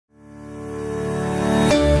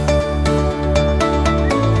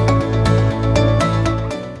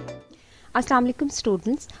Assalamu alaikum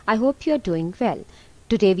students, I hope you are doing well.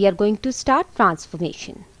 Today we are going to start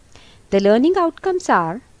transformation. The learning outcomes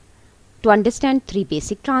are to understand three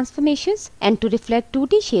basic transformations and to reflect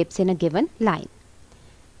 2D shapes in a given line.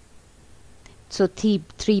 So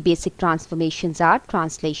three basic transformations are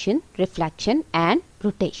translation, reflection and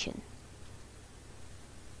rotation.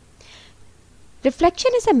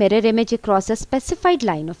 Reflection is a mirror image across a specified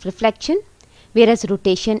line of reflection, whereas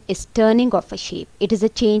rotation is turning of a shape. It is a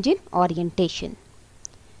change in orientation.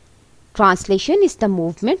 Translation is the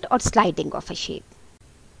movement or sliding of a shape.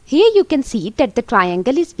 Here you can see that the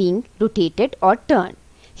triangle is being rotated or turned.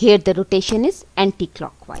 Here the rotation is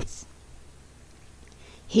anti-clockwise.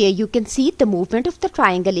 Here you can see the movement of the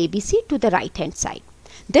triangle ABC to the right hand side.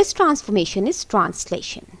 This transformation is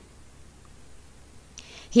translation.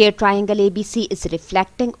 Here triangle ABC is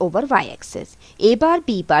reflecting over y-axis. A bar,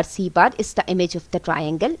 B bar, C bar is the image of the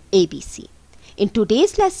triangle ABC. In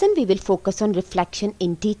today's lesson, we will focus on reflection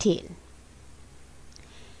in detail.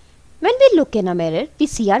 When we look in a mirror, we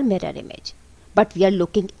see our mirror image. But we are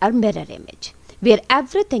looking at a mirror image, where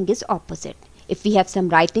everything is opposite. If we have some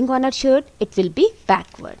writing on our shirt, it will be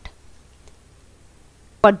backward.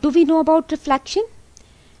 What do we know about reflection?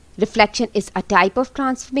 Reflection is a type of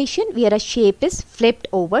transformation where a shape is flipped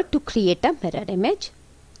over to create a mirror image.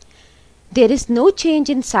 There is no change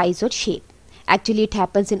in size or shape. Actually, it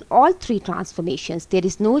happens in all three transformations. There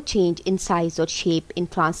is no change in size or shape in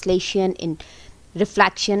translation, in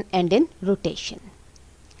reflection and in rotation.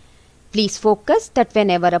 Please focus that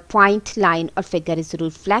whenever a point, line or figure is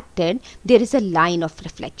reflected, there is a line of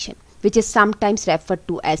reflection, which is sometimes referred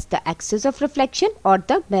to as the axis of reflection or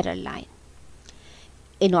the mirror line.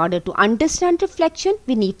 In order to understand reflection,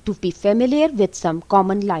 we need to be familiar with some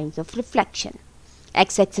common lines of reflection.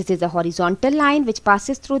 X-axis is a horizontal line which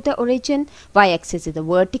passes through the origin. Y-axis is a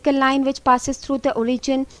vertical line which passes through the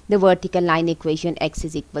origin. The vertical line equation x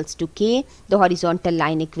is equals to k. The horizontal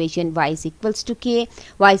line equation y is equals to k.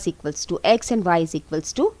 Y is equals to x and y is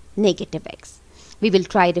equals to negative x. We will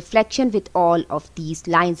try reflection with all of these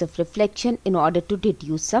lines of reflection in order to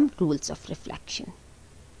deduce some rules of reflection.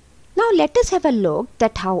 Now let us have a look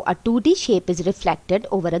at how a 2D shape is reflected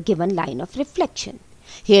over a given line of reflection.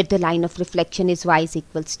 Here the line of reflection is y is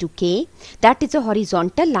equals to k. That is a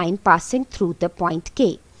horizontal line passing through the point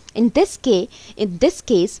k. In this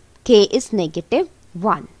case, k is negative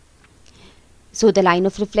 1. So the line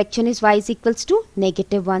of reflection is y is equals to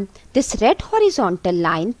negative 1. This red horizontal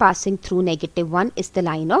line passing through negative 1 is the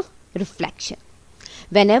line of reflection.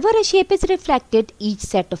 Whenever a shape is reflected, each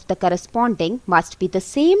set of the corresponding must be the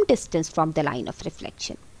same distance from the line of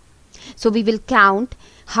reflection. So we will count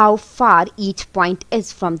how far each point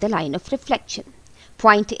is from the line of reflection.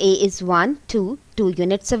 Point A is 1, 2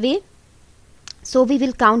 units away. So we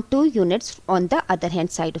will count 2 units on the other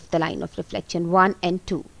hand side of the line of reflection, 1 and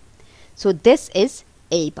 2. So this is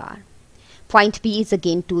A bar. Point B is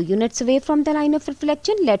again 2 units away from the line of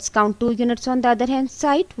reflection. Let's count 2 units on the other hand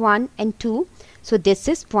side, 1 and 2. So this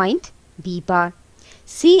is point B bar.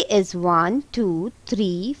 C is 1, 2,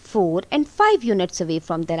 3, 4 and 5 units away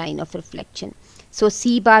from the line of reflection. So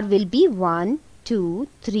C bar will be 1, 2,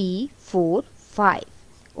 3, 4, 5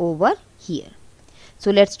 over here.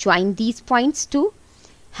 So let's join these points to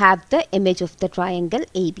have the image of the triangle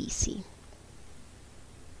ABC.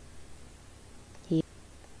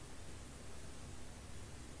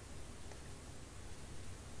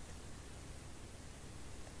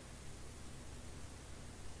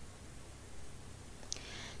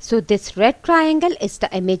 So this red triangle is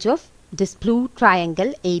the image of this blue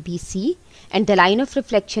triangle ABC and the line of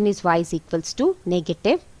reflection is y is equals to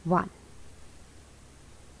negative 1.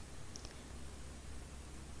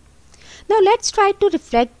 Now let's try to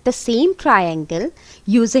reflect the same triangle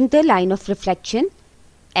using the line of reflection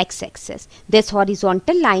x-axis. This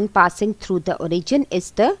horizontal line passing through the origin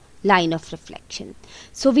is the line of reflection.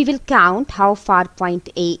 So we will count how far point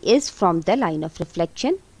A is from the line of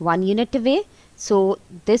reflection, 1 unit away. So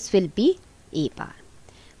this will be A bar.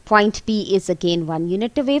 Point B is again 1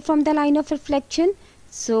 unit away from the line of reflection.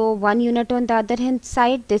 So 1 unit on the other hand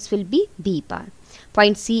side, this will be B bar.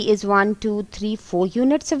 Point C is 1, 2, 3, 4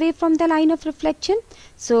 units away from the line of reflection.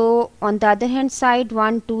 So on the other hand side,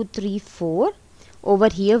 1, 2, 3, 4. Over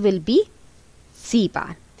here will be C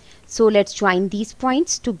bar. So let's join these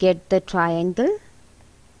points to get the triangle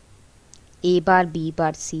A bar, B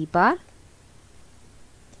bar, C bar.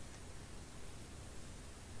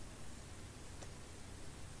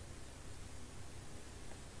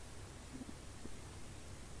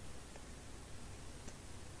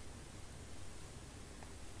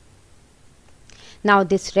 Now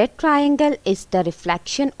this red triangle is the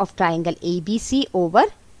reflection of triangle ABC over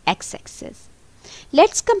x-axis.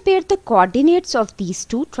 Let's compare the coordinates of these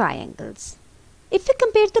two triangles. If we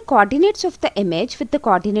compare the coordinates of the image with the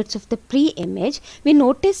coordinates of the pre-image, we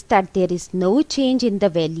notice that there is no change in the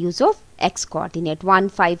values of x coordinate 1,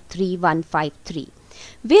 5, 3, 1, 5, 3.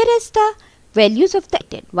 Whereas the values of the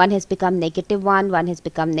 1 has become -1, 1 has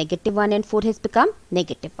become -1 and 4 has become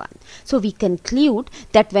 -1. So we conclude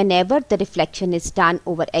that whenever the reflection is done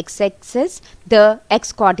over x-axis, the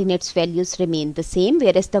x coordinates values remain the same,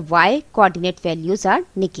 whereas the y coordinate values are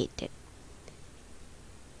negated.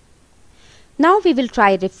 Now we will try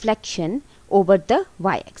reflection over the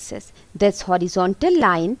y-axis. This horizontal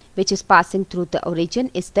line which is passing through the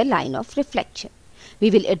origin is the line of reflection. We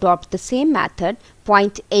will adopt the same method.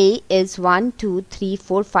 Point A is 1, 2, 3,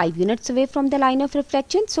 4, 5 units away from the line of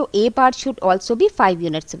reflection. So A bar should also be 5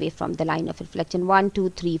 units away from the line of reflection. 1, 2,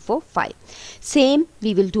 3, 4, 5. Same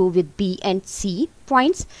we will do with B and C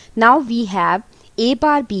points. Now we have A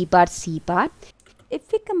bar, B bar, C bar.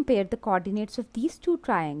 If we compare the coordinates of these two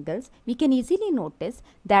triangles, we can easily notice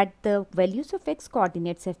that the values of x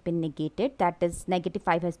coordinates have been negated. That is,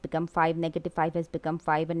 -5 has become 5, -5 has become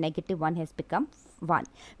 5 and -1 has become 1.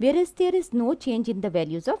 Whereas there is no change in the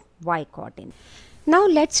values of y coordinate. Now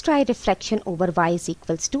let's try reflection over y is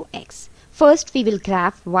equals to x. First we will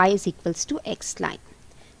graph y is equals to x line.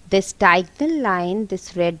 This diagonal line, this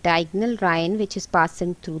red diagonal line which is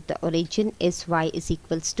passing through the origin is y is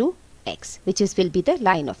equals to x, which will be the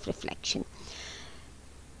line of reflection.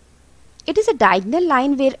 It is a diagonal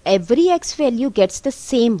line where every x value gets the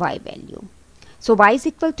same y value. So y is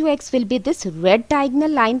equal to x will be this red diagonal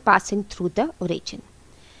line passing through the origin.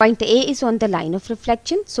 Point A is on the line of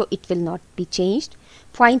reflection, so it will not be changed.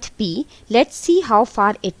 Point B, let's see how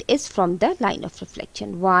far it is from the line of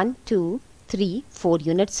reflection. 1, 2, 3, 4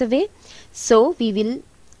 units away. So we will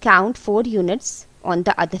count 4 units on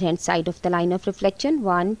the other hand side of the line of reflection.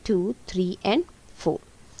 1, 2, 3 and 4.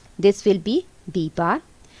 This will be B bar.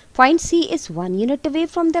 Point C is 1 unit away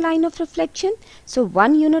from the line of reflection. So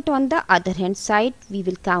 1 unit on the other hand side, we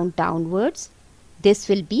will count downwards. This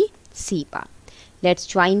will be C bar. Let's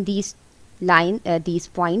join these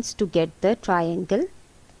points to get the triangle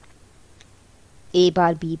A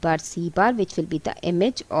bar, B bar, C bar, which will be the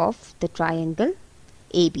image of the triangle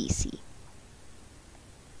ABC.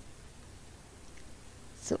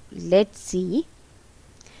 So let's see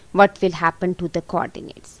what will happen to the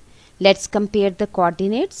coordinates. Let's compare the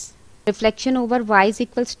coordinates. Reflection over y is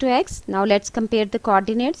equals to x. Now let's compare the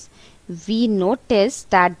coordinates. We notice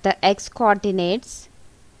that the x coordinates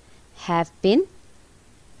have been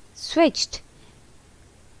switched.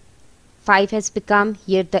 5 has become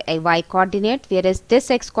here the y coordinate, whereas this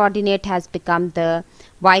x coordinate has become the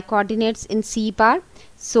y coordinates in C bar.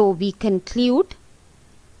 So we conclude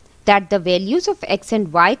that the values of x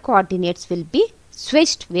and y coordinates will be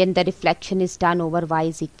switched when the reflection is done over y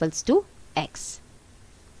is equals to x.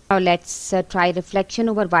 Now let's try reflection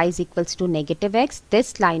over y is equals to -x.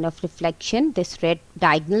 This line of reflection, this red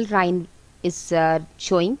diagonal line is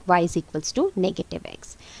showing y is equals to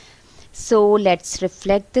 -x. So let's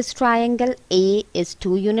reflect this triangle. A is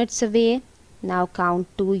 2 units away. Now count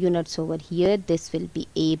 2 units over here. This will be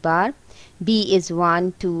A bar. B is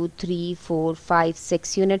 1, 2, 3, 4, 5,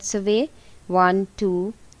 6 units away. 1,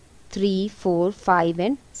 2, 3, 4, 5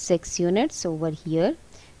 and 6 units over here.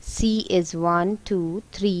 C is 1, 2,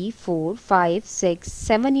 3, 4, 5, 6,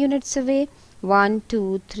 7 units away. 1,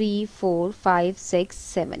 2, 3, 4, 5, 6,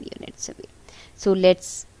 7 units away. So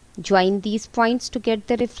let's join these points to get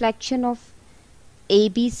the reflection of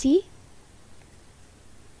ABC.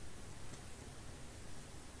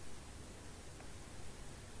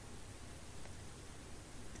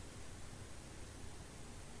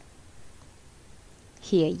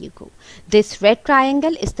 Here you go. This red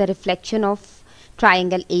triangle is the reflection of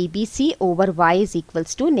triangle ABC over y is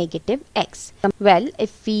equals to -x. Well,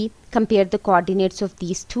 if we compare the coordinates of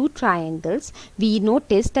these two triangles, we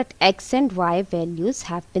notice that x and y values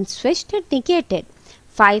have been switched and negated.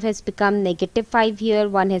 5 has become -5 here,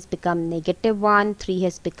 1 has become -1, 3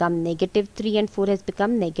 has become -3 and 4 has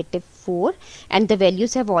become -4, and the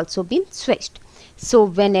values have also been switched. So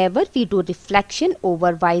whenever we do reflection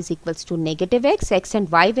over y is equals to -x, x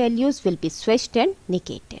and y values will be switched and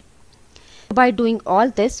negated. By doing all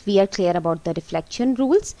this, we are clear about the reflection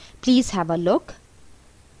rules. Please have a look.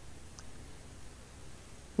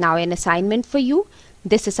 Now an assignment for you.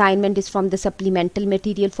 This assignment is from the supplemental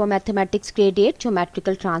material for mathematics grade 8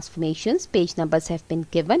 geometrical transformations. Page numbers have been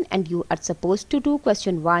given and you are supposed to do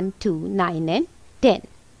question 1, 2, 9 and 10.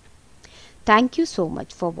 Thank you so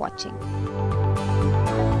much for watching.